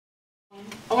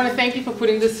I want to thank you for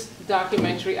putting this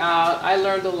documentary out. I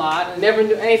learned a lot. I never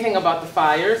knew anything about the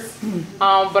fires,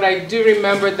 but I do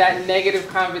remember that negative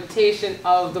connotation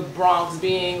of the Bronx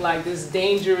being like this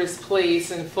dangerous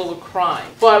place and full of crime.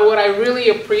 But what I really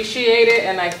appreciated,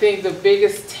 and I think the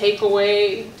biggest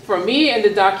takeaway for me in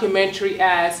the documentary,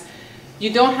 as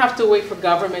you don't have to wait for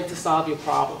government to solve your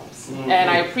problems. And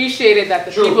I appreciated that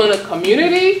the people in the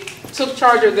community took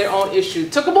charge of their own issue.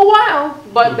 Took them a while,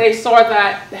 but they saw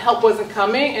that the help wasn't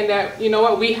coming, and that, you know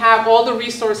what, we have all the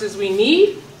resources we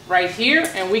need right here,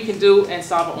 and we can do and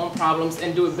solve our own problems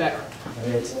and do it better.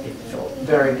 It felt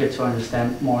very good to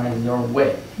understand more in your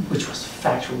way, which was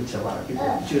factual to a lot of people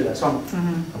who do that. So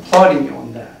I'm applauding you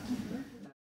on that.